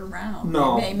there year round.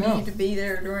 No. They may need to be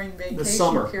there during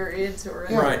vacation periods or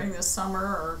during the summer.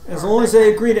 Or as long as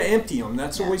they agree to empty them,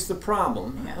 that's always the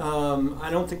problem. Yeah. I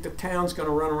don't think the town's going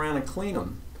to run around and clean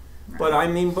them. But I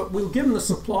mean, but we'll give them the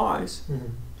supplies.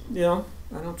 You know,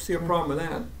 I don't see a problem with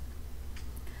that.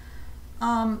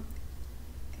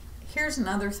 Here's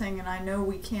another thing, and I know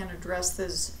we can't address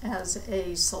this as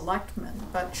a selectman,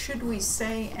 but should we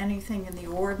say anything in the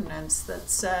ordinance that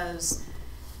says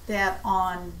that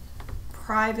on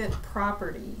private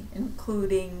property,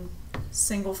 including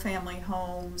single-family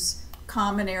homes,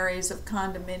 common areas of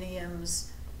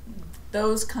condominiums,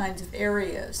 those kinds of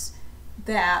areas,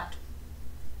 that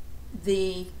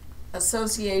the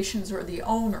associations or the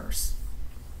owners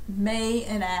may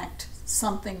enact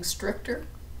something stricter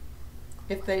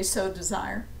if they so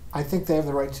desire? I think they have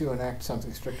the right to enact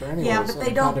something stricter anyway. Yeah, but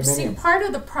they don't. See, part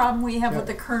of the problem we have with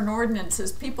the current ordinance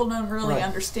is people don't really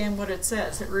understand what it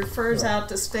says. It refers out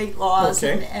to state laws,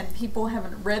 and people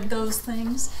haven't read those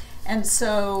things. And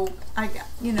so,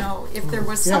 you know, if there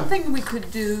was something we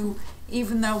could do,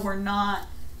 even though we're not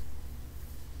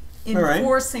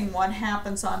enforcing what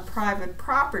happens on private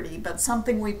property, but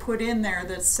something we put in there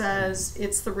that says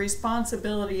it's the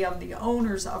responsibility of the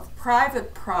owners of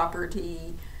private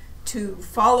property to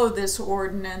follow this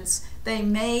ordinance. They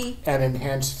may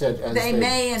enhance it as they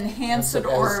may enhance it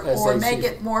or make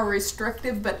it more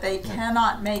restrictive, but they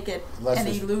cannot make it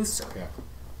any looser.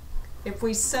 If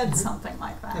we said something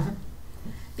like that.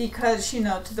 Because, you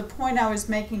know, to the point I was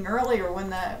making earlier when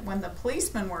the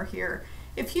policemen were here,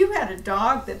 if you had a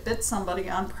dog that bit somebody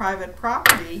on private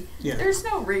property, there's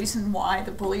no reason why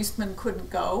the policeman couldn't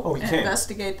go and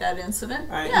investigate that incident.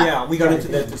 We got into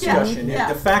that discussion.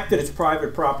 The fact that it's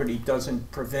private property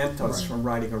doesn't prevent us from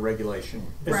writing a regulation,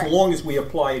 as long as we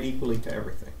apply it equally to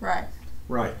everything.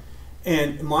 Right.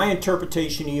 And my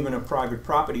interpretation even of private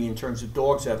property in terms of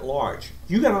dogs at large,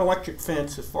 you got an electric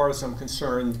fence, as far as I'm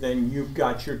concerned, then you've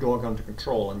got your dog under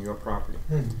control on your property.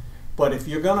 But if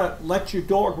you're going to let your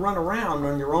dog run around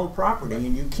on your own property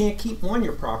and you can't keep him on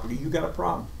your property, you got a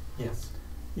problem.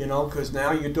 You know, because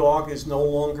now your dog is no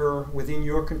longer within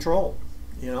your control,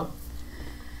 you know.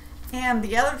 And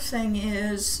the other thing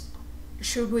is,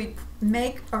 should we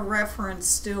make a reference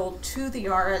still to the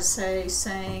RSA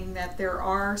saying that there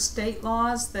are state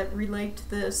laws that relate to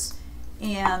this,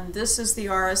 and this is the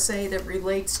RSA that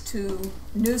relates to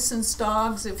nuisance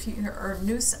dogs,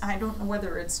 I don't know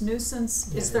whether it's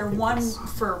nuisance. Is there one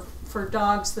for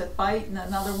dogs that bite and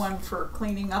another one for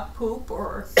cleaning up poop,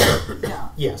 or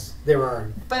Yes, there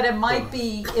are. But it might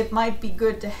be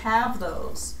good to have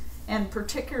those. And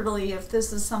particularly if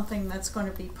this is something that's going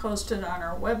to be posted on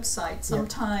our website,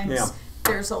 sometimes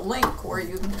there's a link where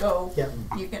you can go,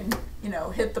 you can, you know,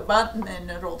 hit the button and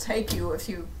it'll take you if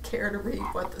you care to read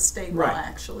what the state law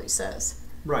actually says.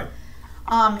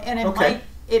 And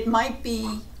it might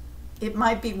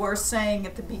be worth saying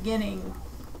at the beginning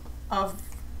of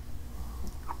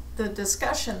the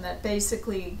discussion that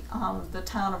basically the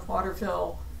town of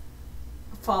Waterville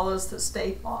follows the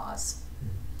state laws.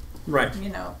 You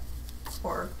know.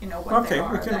 Or, you know, what they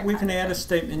are. We can add a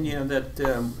statement, you know, that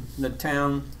the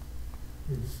town,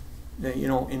 you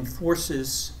know,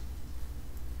 enforces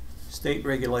state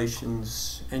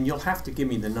regulations, and you'll have to give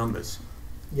me the numbers.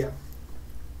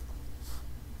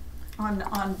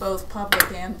 on both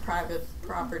public and private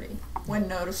property when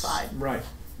notified. Right,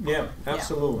 yeah,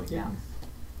 absolutely. Yeah.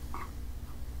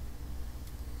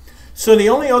 So the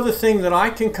only other thing that I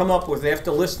can come up with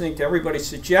after listening to everybody's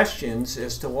suggestions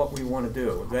as to what we want to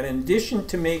do, that in addition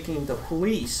to making the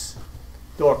police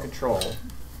dog control,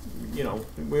 you know,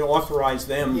 we authorize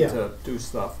them to do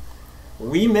stuff,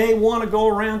 we may want to go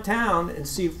around town and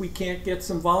see if we can't get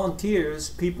some volunteers,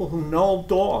 people who know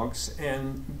dogs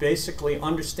and basically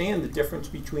understand the difference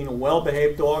between a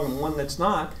well-behaved dog and one that's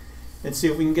not, and see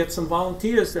if we can get some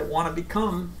volunteers that want to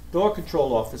become dog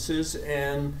control officers.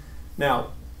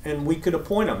 And we could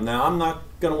appoint them. Now, I'm not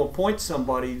going to appoint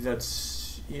somebody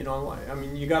that's, you know, I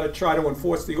mean, you got to try to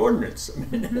enforce the ordinance.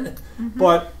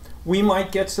 But we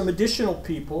might get some additional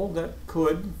people that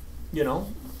could, you know,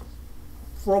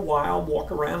 for a while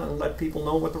walk around and let people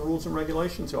know what the rules and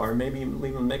regulations are. Maybe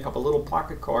even make up a little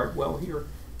pocket card. Well,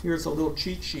 here's a little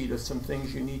cheat sheet of some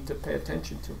things you need to pay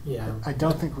attention to. Yeah. I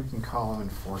don't think we can call them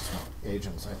enforcement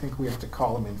agents. I think we have to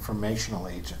call them informational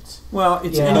agents. Well,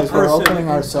 it's Yeah. any Because we're person. opening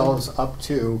ourselves up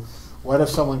to, what if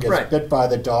someone gets Right. bit by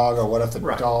the dog, or what if the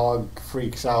Right. dog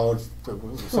freaks out?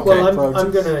 Well,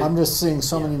 I'm gonna. I'm just seeing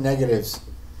so many negatives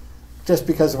just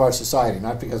because of our society,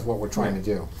 not because of what we're trying to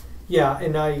do. Yeah,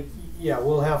 and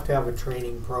we'll have to have a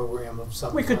training program of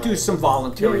some We could do kind. some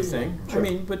voluntary Yeah, yeah, thing. sure. I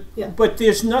mean, Yeah. but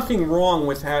there's nothing wrong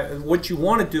with what you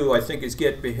want to do. I think is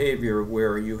get behavior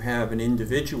where you have an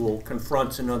individual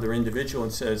confronts another individual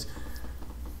and says,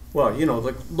 "Well, you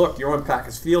know, look, you're on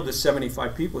Packers Field. There's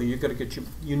 75 people. You got to get you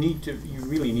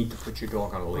really need to put your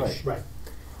dog on a leash." Right.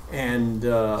 And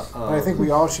But I think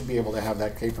we all should be able to have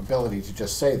that capability to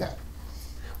just say that.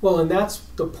 Well, and that's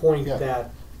the point Yeah.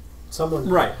 that someone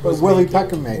Right. But was Willie making.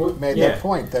 Peckham made Yeah. that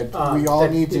point, that we all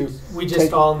that need to we just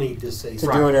take- all need to say to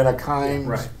something. do it in a kind,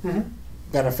 right,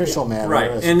 beneficial manner.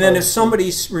 right. as And then if opposed to-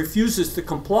 somebody refuses to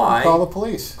comply, call the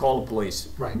police. call the police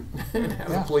Right. and have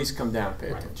Yeah. the police come down and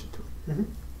pay Right. attention to it. Mhm.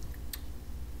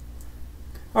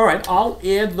 All right, I'll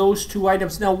add those two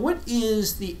items. Now, what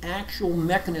is the actual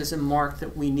mechanism, Mark,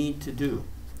 that we need to do?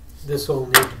 This will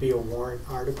need to be a warrant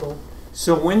article.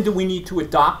 So when do we need to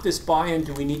adopt this by, and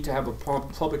do we need to have a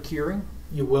public hearing?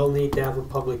 You will need to have a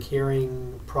public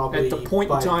hearing probably At the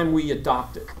point in time we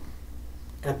adopt it.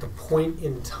 at the point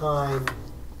in time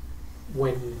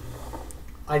when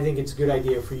I think it's a good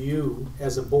idea for you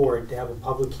as a board to have a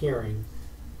public hearing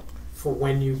for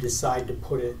when you decide to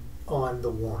put it on the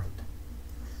warrant.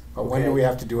 But when do Okay. we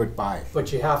have to do it by?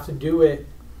 But you have to do it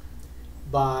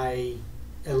by,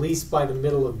 at least by the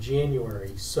middle of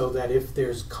January, so that if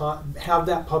there's, have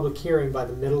that public hearing by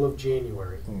the middle of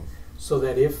January, so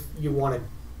that if you want to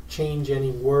change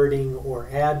any wording or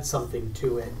add something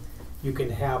to it, you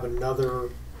can have another,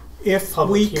 If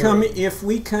Public we come, hearing.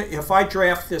 if I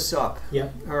draft this up,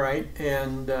 yep, all right,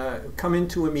 and come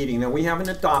into a meeting, now we haven't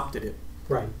adopted it,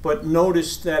 right, but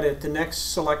notice that at the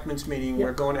next selectmen's meeting, we're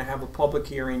Yep. going to have a public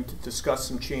hearing to discuss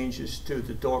some changes to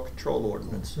the dog control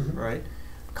ordinance, Mhm. all right?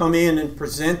 Come in and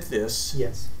present this,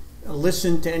 yes.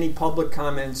 listen to any public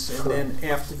comments, and then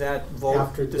after that, vote,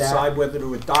 After that- decide whether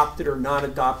to adopt it or not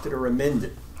adopt it or amend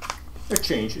it, or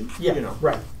change it, Yeah, you know.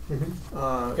 right. Mhm.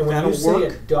 And when That'll you say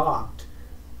work. adopt,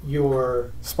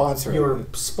 you're Sponsoring.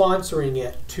 sponsoring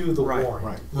it to the Right, warrant.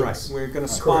 right. Right, Yes. we're gonna Right.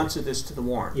 sponsor this to the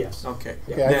warrant. Yes. Okay.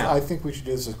 Okay, Now- I think we should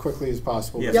do this as quickly as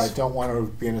possible, Yes. because I Yep. don't want to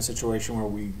be in a situation where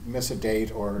we miss a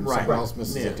date or Right. someone else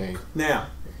misses Yeah. a date. Now,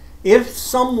 if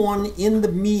someone in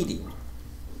the meeting,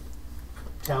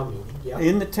 Town meeting, yeah.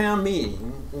 in the town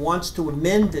meeting, wants to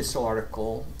amend this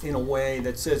article in a way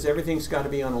that says everything's gotta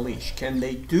be on a leash, can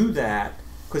they do that?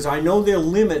 Because I know there are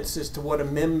limits as to what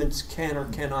amendments can or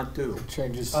cannot do.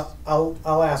 Changes. I'll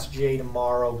ask Jay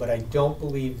tomorrow, but I don't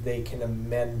believe they can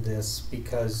amend this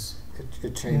because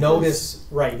It changes. notice,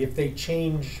 right, if they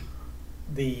change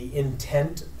the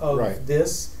intent of Right.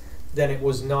 this, then it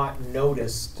was not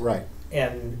noticed. Right.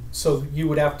 And so you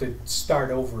would have to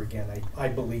start over again, I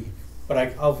believe.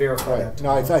 But I'll verify that Right.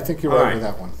 No, tomorrow. I think you're All right right. with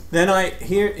that one. Then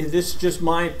this is just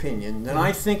my opinion, then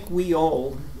I think we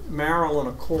owe Marilyn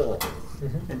a call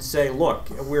Mhm. and say, look,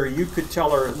 where you could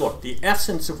tell her, look, the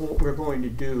essence of what we're going to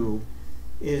do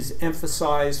is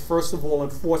emphasize, first of all,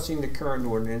 enforcing the current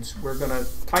ordinance. We're going to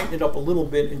tighten it up a little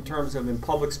bit in terms of in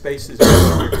public spaces,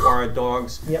 where we require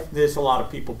dogs. Yep. There's a lot of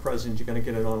people present, you're going to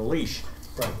get it on a leash.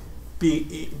 Right.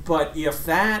 But if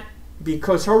that,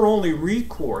 because her only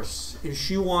recourse is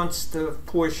she wants to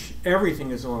push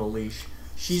everything is on a leash,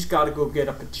 she's got to go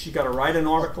she got to write an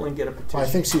article and get a petition. I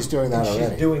think she's doing that And already.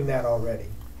 she's doing that already.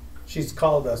 She's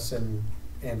called us and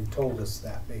told us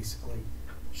that, basically.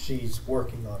 She's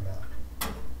working on that.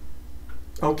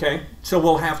 Okay, so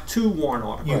we'll have 2 warrant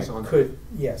articles You on there. could,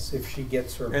 yes, if she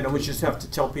gets her. And then we just have to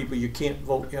tell people you can't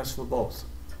vote yes for both.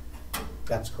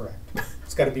 That's correct.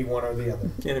 It's gotta be one or the other.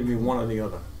 Can't be one or the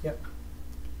other.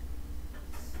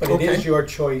 But it Okay. is your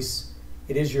choice,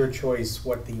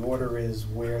 what the order is,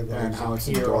 where And those how it's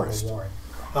appear on endorsed. the warrant.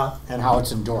 Huh? And how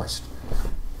it's endorsed.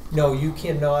 No, you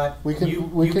cannot, We can- you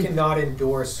we can- cannot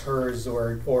endorse hers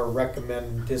or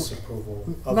recommend disapproval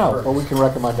of No, hers. but we can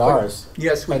recommend ours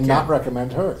Yes, we and can. not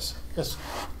recommend hers. Yes.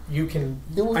 You can,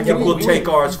 I think we'll take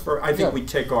ours first. I think we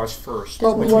take ours first.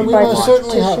 Well, Doesn't we one we by most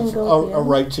certainly have petition go at the a end?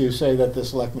 right to say that the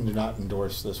selectmen do not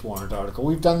endorse this warrant article.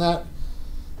 We've done that.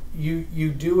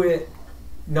 you do it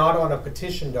not on a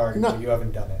petitioned article, No. you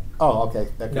haven't done it. Oh, okay.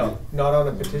 That could No, not on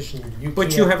a petition, you But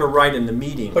can't. you have a right in the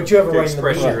meeting But you have a to right in the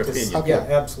express your meeting to s- opinion. Okay.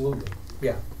 Yeah, absolutely,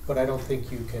 yeah, but I don't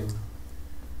think you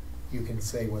can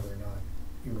say whether or not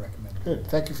you recommend it. Good.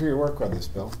 Thank you for your work on this,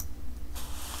 Bill.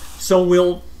 So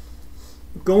we'll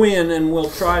go in and we'll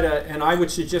try to, and I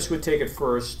would suggest we take it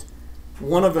first.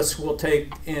 One of us will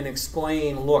take and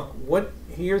explain, look,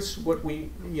 here's what we,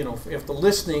 after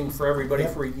listening for everybody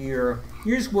Yep. for a year,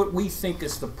 here's what we think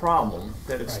is the problem,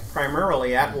 that it's Right.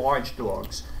 primarily at-large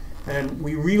dogs. And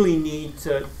we really need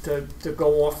to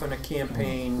go off on a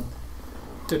campaign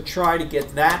to try to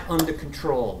get that under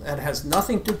control. That has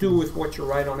nothing to do with what you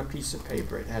write on a piece of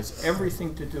paper. It has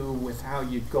everything to do with how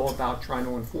you go about trying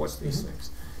to enforce these things.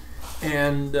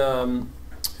 And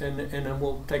then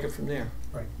we'll take it from there.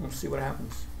 Right. We'll see what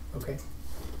happens. Okay,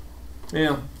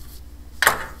 Yeah.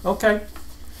 Okay.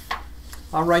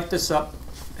 I'll write this up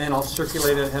and I'll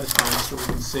circulate it ahead of time so we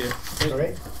can see it. all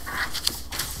right,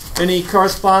 Any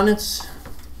correspondence?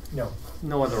 no,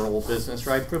 No other old business,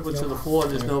 right? Privilege of the No. floor,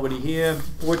 there's nobody here.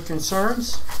 Board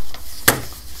concerns?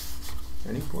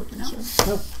 Any board concerns?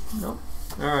 No.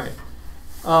 All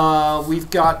right. We've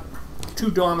got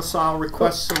 2 domicile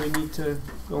requests, so we need to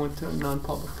go into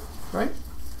non-public, right?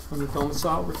 On the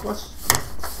domicile requests?